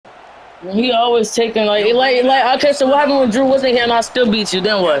He always taking like. Okay, so what happened when Drew wasn't here and I still beat you?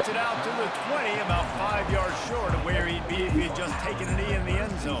 Then what? Gets it out to the 20, about 5 yards short of where he'd be if he had just taken a knee in the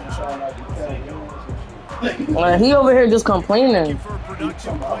end zone. He over here just Looking complaining. for a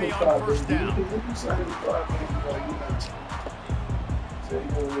production play on first down.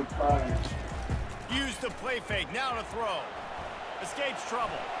 Use the play fake, now to throw. Escapes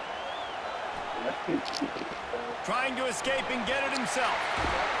trouble. Trying to escape and get it himself.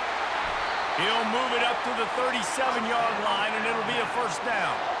 He'll move it up to the 37-yard line, and it'll be a first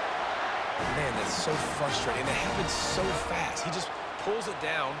down. Man, that's so frustrating. It happens so fast. He just pulls it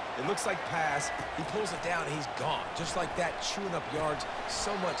down. It looks like pass. He pulls it down, and he's gone. Just like that, chewing up yards.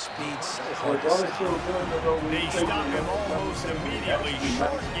 So much speed, so hard to stop. They stop him almost immediately.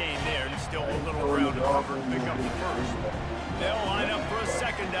 Short gain there, and still a little ground to cover and pick up the first. They'll line up for a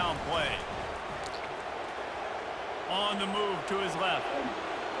second down play. On the move to his left.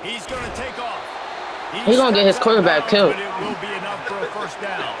 He's going to take off. He's going to get his quarterback killed. But it will be enough for a first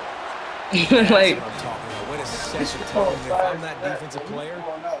down. Like, I'm talking about. Way to set the tone. If I'm that defensive player,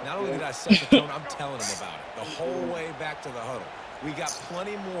 not only did I set the tone, I'm telling them about it. The whole way back to the huddle. We got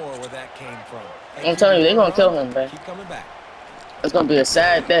plenty more where that came from. I'm telling you, they're going to kill him, man. Keep coming back. It's going to be a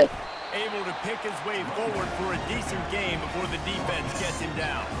sad day. Able to pick his way forward for a decent game before the defense gets him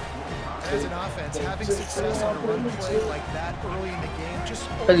down. As an offense, having success on a run play like that early in the game just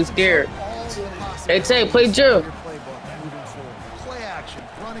Because he's scared. They say, play Drew. Play action,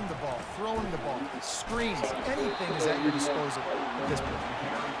 running the ball, throwing the ball, screens, anything is at your disposal at this point.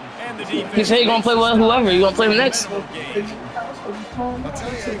 And the defense. He said he's going to play with whoever. You're going to play him next. I'll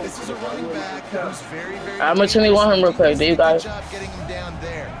tell you, this is a running back who's very, very. How much do they want him real quick? Do you guys? Good job getting him down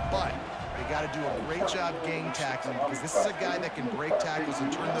there, but they got to do a great job gang tackling because this is a guy that can break tackles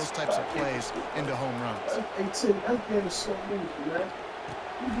and turn those types of plays into home runs. Caught near the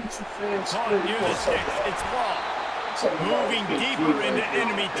sticks. It's ball. Moving deeper into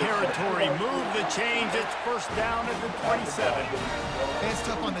enemy territory. Move the change. It's first down at the 27. It's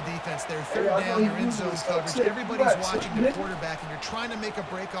tough on the defense there. Third down, you're in zone coverage. Everybody's watching the quarterback, and you're trying to make a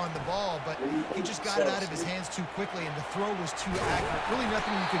break on the ball, but he just got it out of his hands too quickly, and the throw was too accurate. Really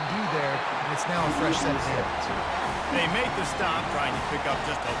nothing you can do there, and it's now a fresh set of hands. They make the stop, trying to pick up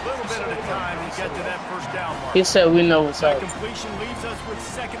just a little bit at a time to get to that first down mark. He said we know what's That up. completion leaves us with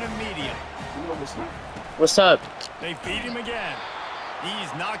second and medium. What's up? They feed him again.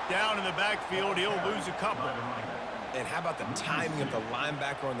 He's knocked down in the backfield. He'll lose a couple. And how about the timing of the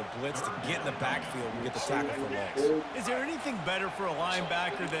linebacker on the blitz to get in the backfield and get the tackle for loss? Is there anything better for a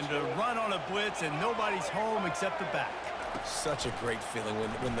linebacker than to run on a blitz and nobody's home except the back? Such a great feeling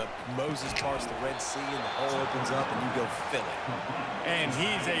when the Moses parts the Red Sea and the hole opens up and you go fill it. And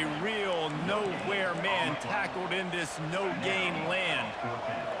he's a real nowhere man tackled in this no-gain land.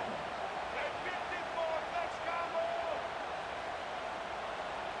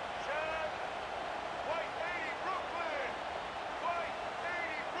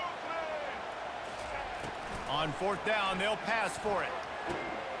 On fourth down, they'll pass for it.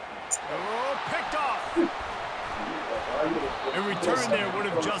 Oh, picked off. A return there would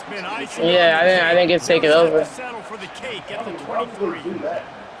have just been icing. Yeah, I didn't get to take it over. Settle for the cake at the 23. All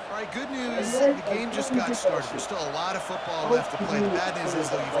right, good news. The game just got started. There's still a lot of football left to play. The bad news is,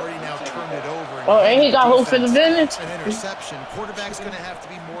 though, you've already now turned it over. Oh, and he got hope for the advantage. An interception. Quarterback's going to have to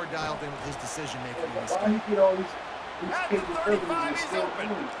be more dialed in with his decision-making in this game. At the 35, he's open.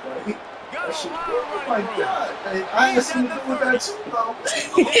 Got a lot of Oh my running God! room. I asked him to do that too, though.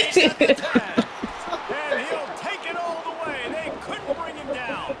 And he'll take it all the way. They couldn't bring him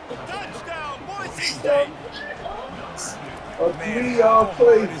down. Touchdown, Boise State. A 3-yard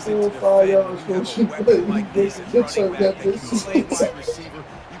play, 4 or 5 yards from shoot play. You took that bitch.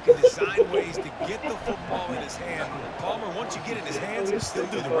 You can design ways to get the football in his hand. Palmer, once you get it in his hands, he'll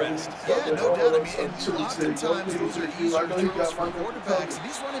do the rest. Yeah, no doubt. I mean, and oftentimes those are easier throws for quarterbacks. And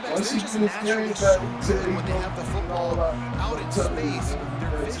these running backs, they're just naturally so good when they have the football out in space.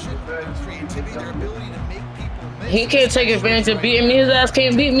 Their vision, their creativity, their ability to make people miss. He can't take advantage of beating me. His ass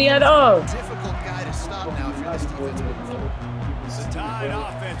can't beat me at all. Difficult guy to stop now if you're this defense moving forward. The Tide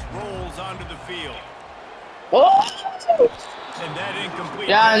offense rolls onto the field. Oh! And that incomplete.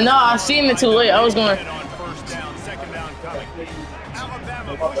 Yeah, no, I seen it too late. I was going. On first down, second down coming.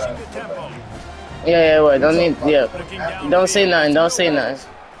 Alabama pushing the tempo. Yeah, wait, don't need. Yeah, don't say nothing. Don't say nothing.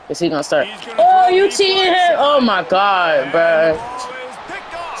 Cause he gonna start. Oh, you cheated him! Oh my God, bro.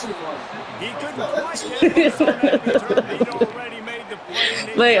 Already made the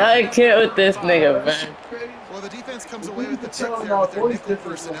play. Like I can't with this nigga, man. Well, the defense comes away with the tell my voice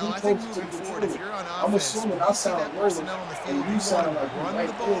difference. I think moving forward, if you're on offense, when you see that personnel on the field, you want to run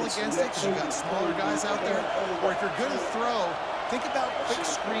the ball against it because you've got smaller guys out there. Or if you're going to throw, think about quick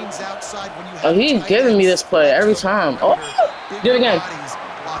screens outside when you have. Oh, he's giving me this play every time. Oh, do it again.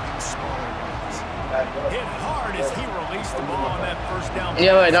 Hit hard as he released the ball on that first down.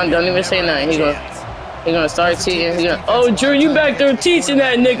 Yeah, wait, don't even say nothing. He's gonna start teaching. Oh, Drew, you back there teaching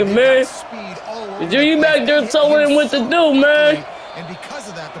that nigga, man. Drew, you back there telling him what to do, man. And because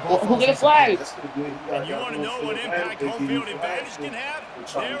of that, the ball Who get flagged? And you want to know what impact home field advantage can have?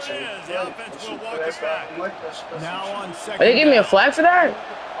 There it is. The offense will walk it back. Now on second. They give me a flag for that?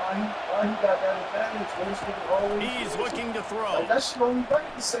 He's looking to throw.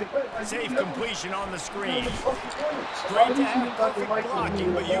 Safe completion on the screen. Great to have perfect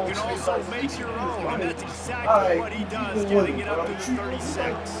blocking, but you can also make your own, and that's exactly what he does, getting it up to the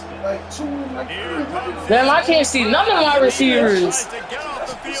 36. Here comes Damn, I can't see none of my receivers. To get off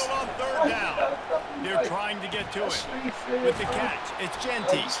the field on third down. They're trying to get to it. With the catch, it's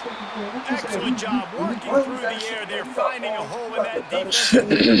Genty. Excellent job working through the air. They're finding a hole in that defense and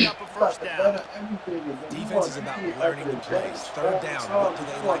picking up a first down. Defense is about learning the plays. Third down, what do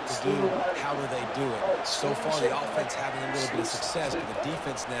they like to do? How do they do it? So far, the offense having a little bit of success, but the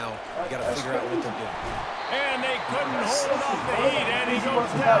defense now, you got to figure out what they're doing. And they couldn't hold off the heat, and he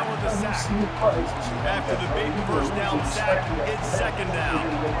goes down with a sack. After the big first down sack, it's second down.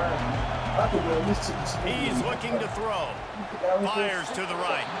 He's looking to throw. Fires to the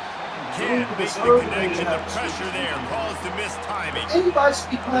right. Can't make the connection. The pressure there caused the missed timing. There's a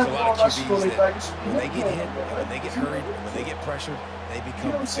lot of QBs that when they get hit, and when they get hurried, and when they get pressured, they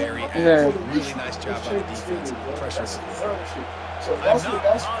become very active. Really nice job by the defense. Pressure. I'm not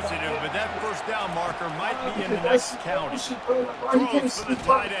positive, but that first down marker might be in the next county. Throws for the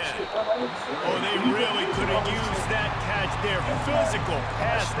tight end. Oh, they really could have used that catch there. Physical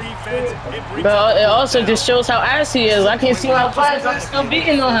pass defense. But it also just shows how ass he is. I can't see my flags. I'm still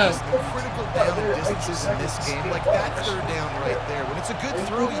beating on him. Critical down distances in this game, like that third down right there. When it's a good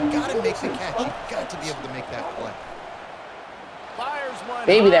throw, you got to make the catch. You got to be able to make that play. Fires one.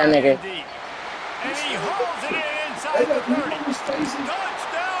 Baby that nigga. And he holds it in inside the 30.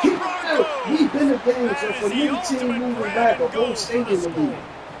 Touchdown, Broncos! We've been in games of for new team moving back, a whole stadium of lead.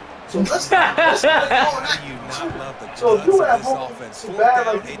 So let's do you not love the guts of this offense? Fourth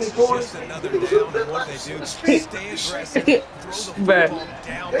down, it's just another down, and what they do, stay aggressive, throw the football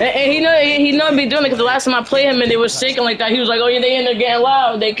down. And he know be doing it because the last time I played him and it was shaking like that, he was like, oh yeah, they in there getting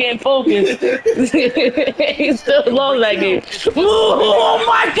loud, they can't focus. He still loves that game. Oh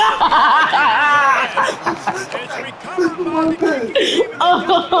my god!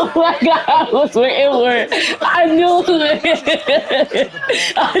 Oh my god, I was waiting for it. I knew it.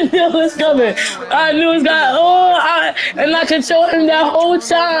 I knew it was coming. I knew it was going. And I controlled him that whole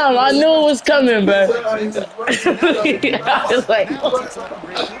time. I knew it was coming, bro. I was like,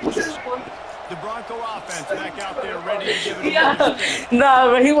 the Bronco offense back out there ready to give it yeah. Nah,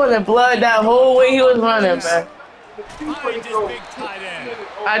 but he wasn't blood that whole way he was running, man.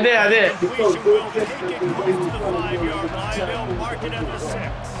 I did.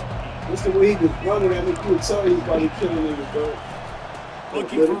 That's the way he was running at me. You could tell he was about to kill a nigga, bro.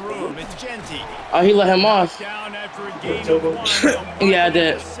 Looking for room. It's Genty. Oh, he let him off. Down after a gain of 1. Yeah, I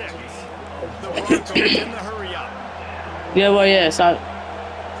did. The Broncos in the hurry up. Yeah, well, yeah. So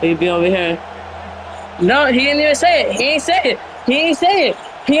he'd be over here. No, he didn't even say it. He ain't say it. He ain't say it.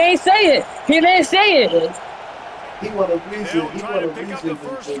 He ain't say it. He didn't say it. He want a reason. He want a reason to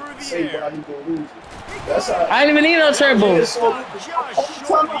say why he gonna lose it. That's how. I didn't even need no turbo. Fuck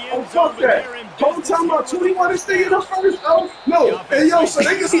that. Whole time about 21 is staying in the first. Oh no. Hey yo, so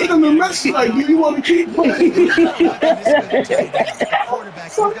they can send him a message like, you want to keep playing?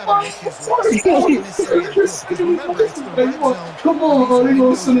 Come on, bro. They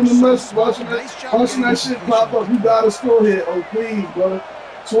gonna send him a message. Watching that shit pop up. You gotta score here. Oh please, bro.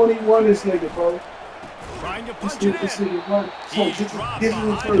 21 this nigga, bro. Trying to punch it in.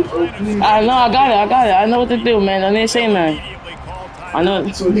 I know, I got it. I know what to do, man. I didn't say nothing. I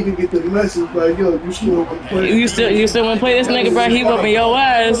know. So he can get the message like, yo, you still want to play. You still want to play this nigga, bro? He whooping your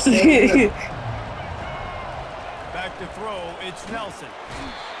ass. Back to throw. It's Nelson.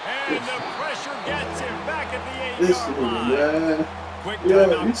 And the pressure gets him back at the 8-yard line.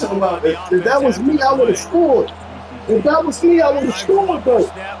 Yeah, you talking about if that was me, I would have scored. If that was me, I would have scored, though.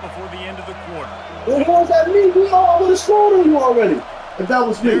 Snap before the end of the quarter. If it was that me, we all would have scored on you already. If that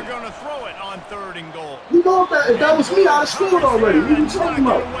was me. They're going to throw it on 3rd and goal. You know if that was me, I'd have scored already. What are you talking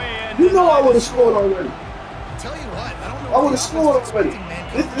about? You know I would have scored already. tell you what, I don't know. I would have scored already.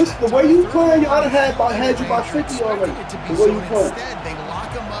 This the way you play, I'd have had you by 50 already. The way you play. Instead, they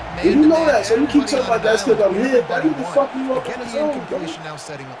lock him up man You to know man. that, so you keep talking about that's because I'm here. That even fuck you up Get in the the zone, bro. incompletion now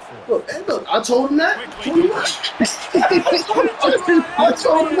setting up for. Look, and look, I told him that. I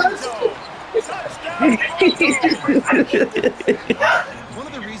told him that. One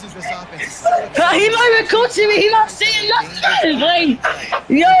of the reasons this offense is so He not even coaching me. He not saying nothing. Like,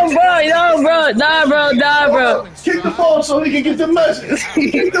 yo, bro. Nah, bro. Kick the ball so he can get the message.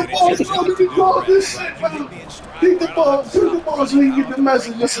 Kick the ball so he can call this shit, bro. Kick the ball so he can get the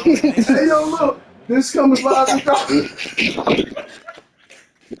message. Hey, yo, look. This comes live and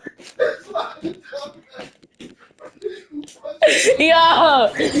Yo,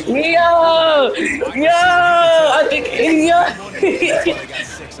 I think,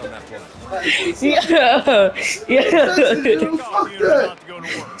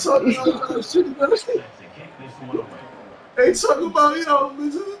 They talk about,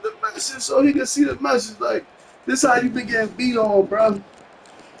 this is the message so he can see the message. Like, this how you been getting beat on, bro.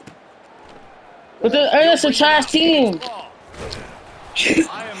 But it's a trash team. I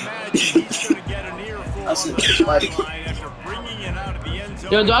imagine he's going to get an earful on the sideline after bringing it out of the end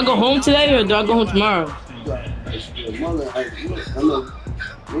zone. Yo, do I go home today or do I go home tomorrow? I know.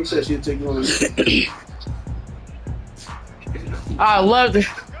 One said she'd take you on. I love it.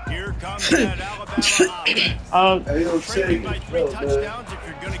 Here comes that Alabama offense. Hey, yo, Trailing by 3 yo, touchdowns. If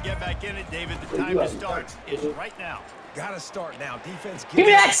you're going to get back in it, David, the time to start is right now. Gotta start now. Defense. Give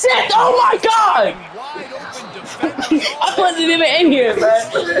me that set. Oh my God. Wide open defense. I wasn't even in here,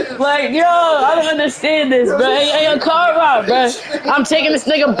 man. Like, yo, I don't understand this, bro. Hey, yo, car rob, bro. I'm taking this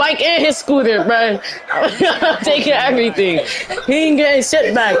nigga bike and his scooter, bro. I'm taking everything. He ain't getting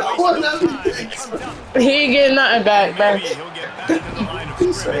shit back. He ain't getting nothing back, man. He'll get back to the line of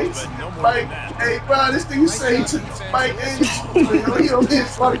scrimmage, but no more Mike, than that. hey, bro, this thing say he took Mike and he don't get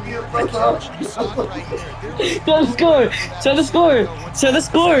fucking your brother. Show the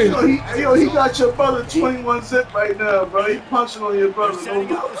score. Yo, he got your brother 21 zip right now, bro. He punching on your brother.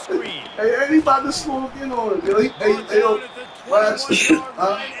 Setting up the screen. Hey, anybody to score again on him, yo. Hey, yo, last, A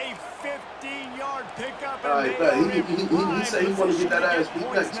 15-yard pickup. Alright, he said he want to get that ass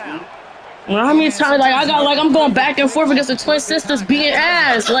beat next, man. Well, how many times I'm going back and forth against the twin sisters beating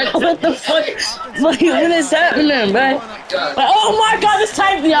ass. Like, what the fuck? Like, what is happening, man? Like, oh my God, this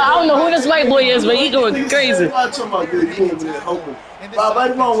type, I don't know who this white boy is, but he going crazy. I'm talking about good. You over there hoping. Bob,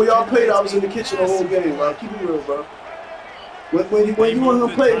 right wrong. When y'all played, I was in the kitchen the whole game, bro. Keep it real, bro. When you want him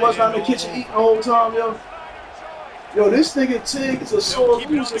to play, was not in the kitchen eating the whole time, yo. Yo, this nigga Tig is a sore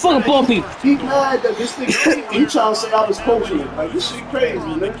loser. Fucking bumpy. He mad that this nigga he trying to say I was coaching him. Like, this shit crazy,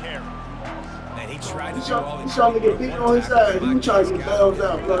 man. He's trying to get beat on his ass. He was trying to get bailed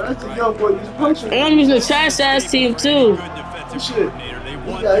out. Bro, that's a young boy. He's punching. And I'm using the trash ass team too. Shit. He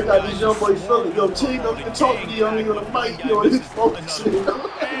got these young boys feeling. Yo, Tig, don't even talk to you. I'm even on the mic. Yo, he's focusing. Over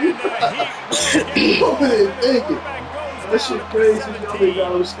there thinking. That shit crazy. Y'all niggas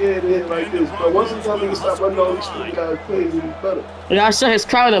got him scared of him like this. But once y'all niggas stop running all these stupid guys crazy, he's better. Y'all shut his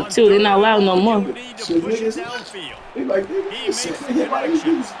crowd up too. They're not loud no more. So niggas, he like,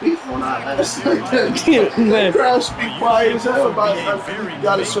 niggas beating on our ass like that. The crowd speak quiet as hell about it. You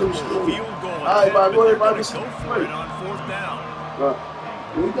gotta show the story. Alright, bye, go ahead, bye. This is great.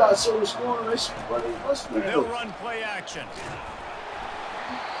 We gotta show the score on this shit, buddy. What's the They'll run play action.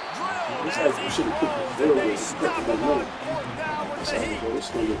 It's like you should have put the bill with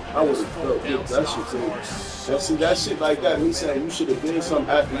I would have felt good. That shit, that shit like that, me saying you should have did something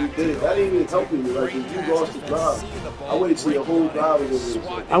after you did it. That ain't even helping you. Like, if you lost the drive, I waited till your whole drive was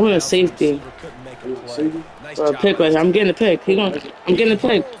over. I want a safety. Safety? Or a pick. Like, I'm getting the pick. I'm getting the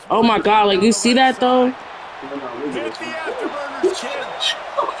pick. Oh my God! Like, you see that though? Hit the afterburners, kid.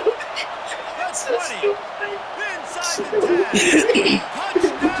 That's 20.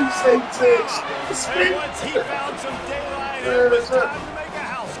 Inside the 10. Touchdown. And once he found some daylight, it was time to make a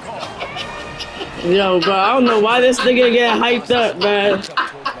house call. Yo, bro, I don't know why this nigga get hyped up, man.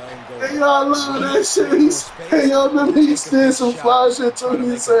 Hey, y'all love that shit. Hey, y'all remember he did some fly shit too.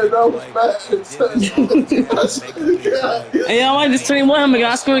 He said that was bad. Hey, y'all like this 21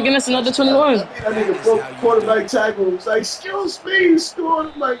 again. I scored again. That's another 21. That nigga broke the quarterback tackle. He was like, excuse me, he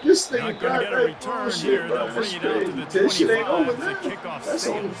scored. I'm like, this nigga got that bullshit, bro. This shit ain't over there. That's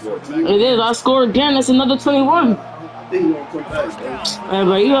only 14. It is. I scored again. That's another 21. I think he gonna come back, bro. Hey,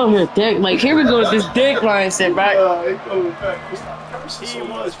 bro, you over here dick. Like, here we go with this dick mindset, right? He coming back. He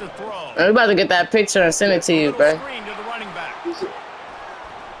wants to throw. I'm about to get that picture and send it to you, bro. Screen to the running back. I'm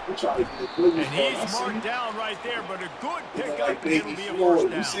trying to get the And he's marked down right there, but a good pickup. It'll be a first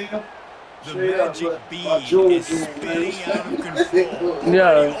You see down. him? The magic bean is spinning out of control.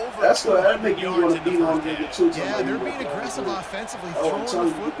 Yeah. That's what that make you want to beat on nigga too. Yeah, they're being aggressive offensively, throwing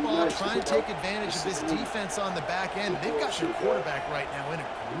the football, trying to take advantage of this defense on the back end. They've got their quarterback right now in a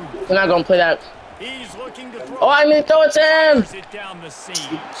groove. We're not gonna play that. He's looking to throw. Oh, I mean, throw it to him. It down the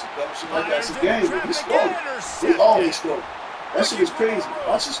seam. That's a game. We score. We always score. That shit is crazy.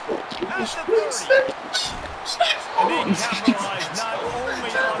 Watch us score. And they capitalize not only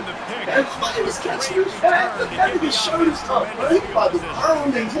on the pick. Everybody was catching his back. That nigga shirt is up, bro. He about to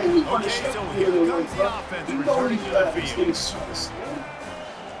burn his head. He want to shoot me in the way, bro. He know he's bad. He's getting shot.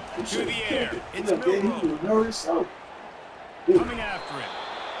 To the air. It's He was nervous out. coming after him.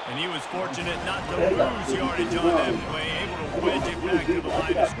 And he was fortunate not to lose yardage on that play, able to wedge it back to the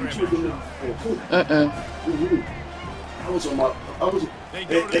line of scrimmage. I was on my, They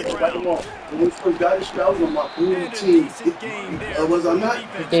go to the ground. when we first got this, I was on my boom team. Was I not?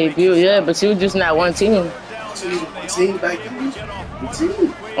 Debut, yeah, but you just not one team. Team back then.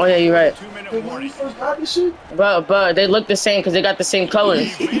 Team. Oh yeah, you're right. When we first got this shit, But they look the same because they got the same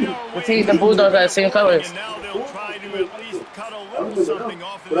colors. The team, the Bulldogs got the same colors. And now they'll try to at least cut a I little remember something that.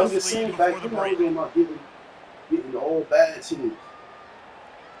 off But I'm of just this lead saying, back before the then I was break. on my getting the old bad teams.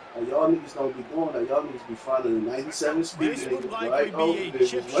 Like, y'all niggas don't be doing that. Y'all niggas be finding the 97 speed This niggas, would likely right? Oh, be a niggas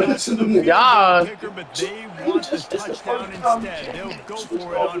chip running shot to to them the niggas. Yeah. kicker, but they want the touchdown instead. They'll go for it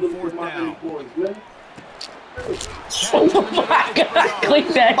on fourth down. Oh my God, I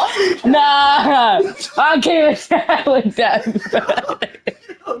clicked that. Nah, I can't stand with that.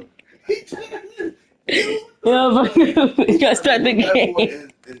 Yeah, but you gotta start the game.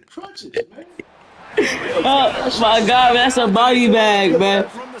 Oh my God, that's a body bag, man.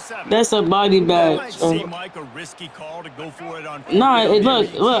 That's a body That bag. might seem like a risky call to go for it on. Nah, look,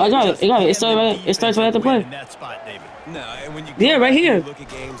 I got it. It starts right at the play. In that spot, David. No, and when you Yeah, right here. look at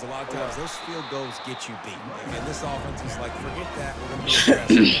games, a lot of times those field goals get you beat. And this offense is like, forget that, we're going to be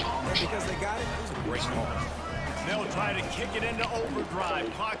aggressive. And because they got it, it was a great call. They'll try to kick it into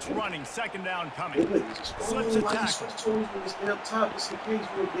overdrive. Clock's running. Second down coming. Slips a tackle.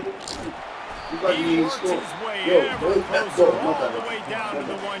 He works his way ever closer all the way down to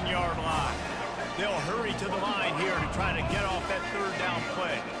the 1 yard line. They'll hurry to the line here to try to get off that third down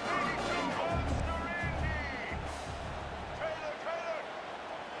play.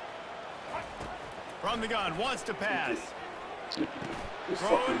 From the gun, wants to pass.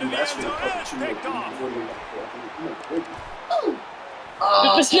 Throw into the end zone. It's picked off.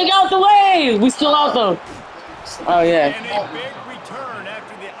 Get the stick out the way. We still out though. Oh yeah. And a big return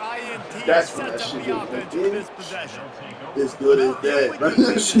after the INT That's sets what that up shit the is, offense man. with this possession. As good as that.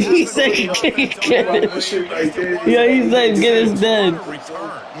 He said yeah, he said get his dead.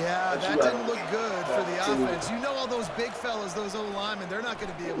 Yeah, that didn't look good for the offense. You know all those big fellas, those O-linemen, they're not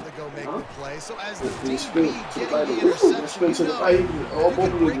going to be able to go make the play. So as the DB getting the interception, you know, you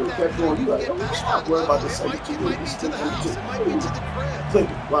can break that down, you can get back on the level. It might be to the house, it might be to the crib.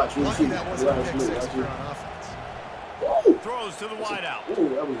 Watch, Lucky that wasn't a pick six if you're on offense. Throws to the wideout. Oh,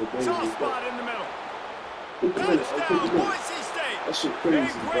 that was a baby. Soft spot in the middle. Touchdown, Touchdown, Boise State. that shit A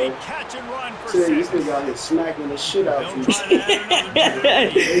crazy, great bro. catch and run for Say, this 6. nigga out here smacking the shit out They'll of try you. to add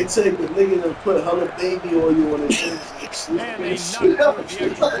another They take the nigga and put hella baby oil on his and they knock for the extra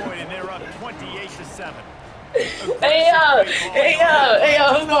point, and they're up 28-7. Hey yo,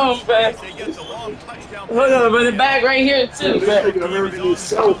 hold on, man. They get the long touchdown. Hold on, but the bag right here too, This man. nigga hurt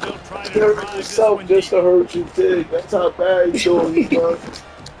himself. Hurt himself just to hurt you, Tig. That's how bad he's doing you, bro.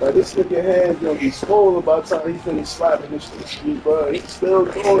 Like, this nigga hand's gonna be swollen by the time he finished slapping this shit, bro. He's still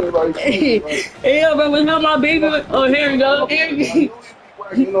doing it like Hey, hey yo, bro, what's up, my baby? Oh, here we go. Here we go.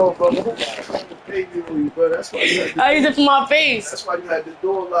 You know, bro, the baby on you, bro. That's why you had I use it for my face. that's why you had the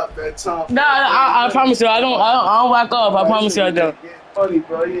door locked that time. Nah, I promise you, I don't whack off. I promise you, I don't. Funny,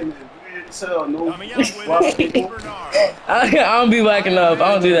 bro. He in there weird as hell. No. Coming out with it, Bernard. I don't be whacking up.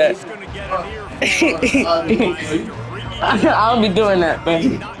 I don't do that. He's gonna get an earful. I don't be doing that,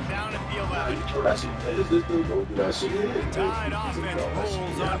 man. Knocked down at the 11. That shit is. Tied offense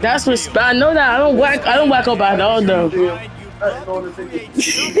rolls on. That's what I know that. I don't whack up at all though. You've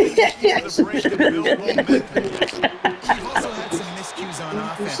also had some miscues on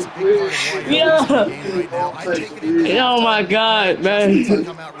offense. A big part of why you're Yeah. losing the game right now. I take it into Oh my God, man. to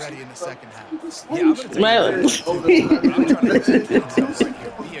come out ready in the second half. Yeah, I'm going to Man.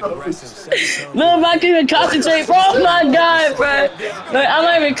 be aggressive. No, if I can even concentrate, bro. Oh my God, bro. Like, I'm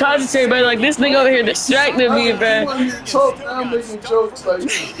not even concentrating, but like this nigga over here distracted me, bro.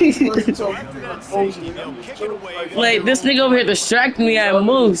 Like this nigga over here distracting me at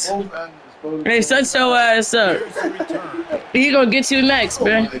moves. Hey, shut your ass up. He gonna get you next,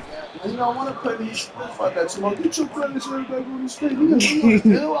 bro. You don't want to play these like that tomorrow. Get your players back on the stage. You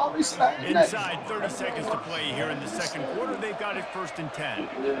know, always Inside 30 seconds to play here in the second quarter. They've got it 1st and 10.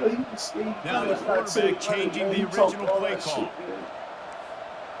 Now the quarterback changing the original play call.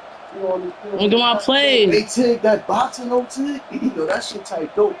 Look at my play. They take that boxing OT. You know, that shit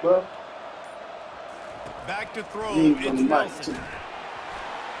tight dope, bro. Back to throw. It's Nelson.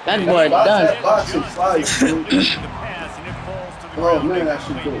 That boy done. That boxing fire, oh man, that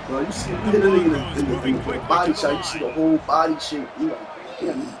shit dope, bro. You see, you hit a nigga in the body shot. You see the whole body shape. You like,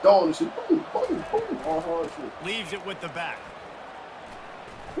 damn, he's dog and shit. Boom, boom, boom. All hard shit. Leaves it with the back.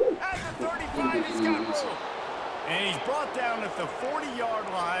 At the 35, he's got room. And he's brought down at the 40-yard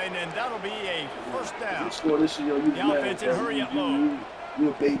line, and that'll be a 1st down. You score this shit, yo, you the offense in hurry up low. You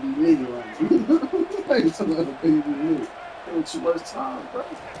a baby me, right? You talking about a baby me. Too much time, bro.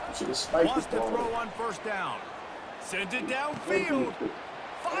 You should have spiked Wants the ball. to throw on 1st down. Sends it downfield.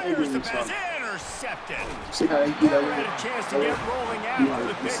 Fires the pass. Intercepted. See how he do that? Never had a chance to get rolling after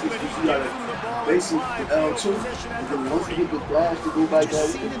the pick, but he's giving the ball a drive field position at the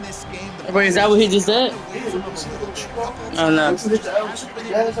 40. Wait, is that what he just said? Oh, no.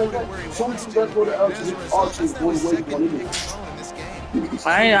 I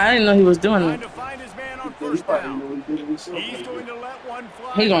didn't know he was doing that. He's going to let one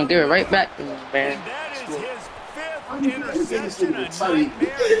fly. He gonna give it right back to me, man. And that is his 5th interception. A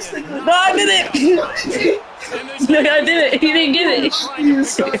nightmare. No, I did it! Look, I did it. He didn't get it.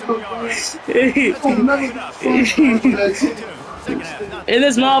 It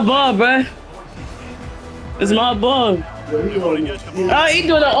is my ball, bro. It's my ball. Oh, he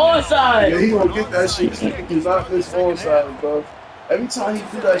doing the onside. Yeah, he gonna get that shit. He's not this onside, bro. Every time he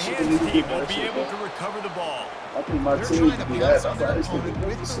do that shit, he won't be able to recover the ball. I think my team They're trying to bounce on that opponent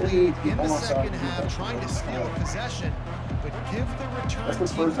with the lead in the second half, trying to steal possession, but give the return That's the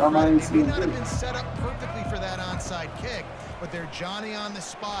team first time I ain't credit. They may seen not have it. been set up perfectly for that onside kick, but they're Johnny on the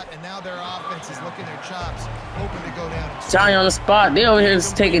spot, and now their offense is licking their chops, hoping to go down. Johnny on the spot. They over here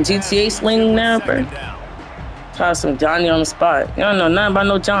just taking GTA sling now, bro. Try some Johnny on the spot. You don't know nothing about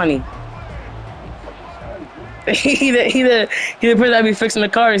no Johnny. he the person that be fixing the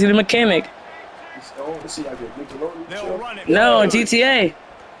cars. He the mechanic. No, GTA.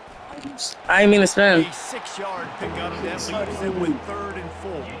 I didn't mean to spin. A 6-yard pickup that leaves them with 3rd and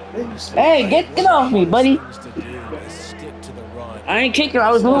 4. Hey, get off me, buddy. I ain't kicking.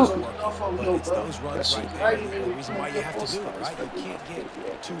 I was moving. But it's those runs right there. The reason why you have to do it, right? You can't get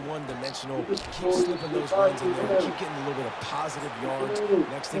too one-dimensional. Keep slipping those runs in there. Keep getting a little bit of positive yards.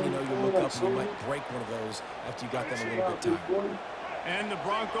 Next thing you know, you look up and you might break one of those after you got them a little bit tired. And the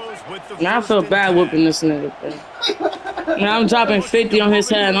Broncos with the Now I feel bad whooping this nigga, bro. Now I'm dropping 50 on his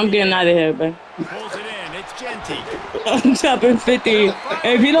head. I'm getting out of here, bro. Pulls it in. It's Genty. I'm dropping 50.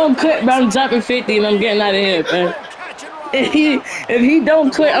 If he don't quit, bro, I'm dropping 50 and I'm getting out of here, bro. If he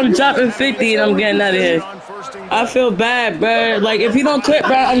don't quit, I'm dropping 50 and I'm getting out of here. I feel bad, bro. Like, if he don't quit,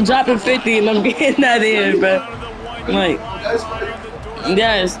 bro, I'm dropping 50 and I'm getting out of here, bro. Like,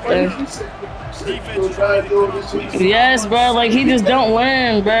 yes, bro. Yes, bro. Like, he just don't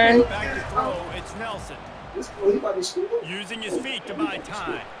learn, bro. It's Nelson. Using his feet to buy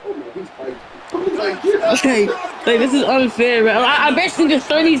time. Like, this is unfair, bro. I basically just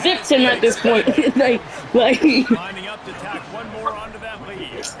 30 zipped him at this point. like, Lining up to tack one more onto that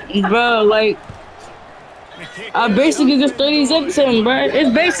lead. Bro, like, I basically just 30 zipped him, bro.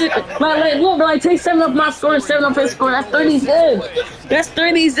 It's basic. Like, look, bro, like, take 7 off my score, 7 off his score. That's 30 zip. That's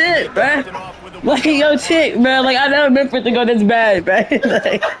 30 zip, bro. Like, yo, chick, bro. Like, I never meant for it to go this bad, bro.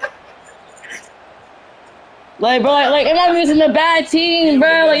 Like, bro, like, if I'm using a bad team,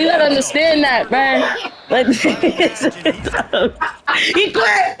 bro, like, you gotta understand that, bro. Like, he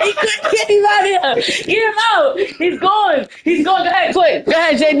quit! Get him out of here! Get him out! He's going! Go ahead, quit! Go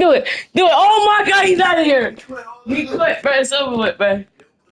ahead, Jay, do it! Oh my God, he's out of here! He quit, bro. It's over with, bro.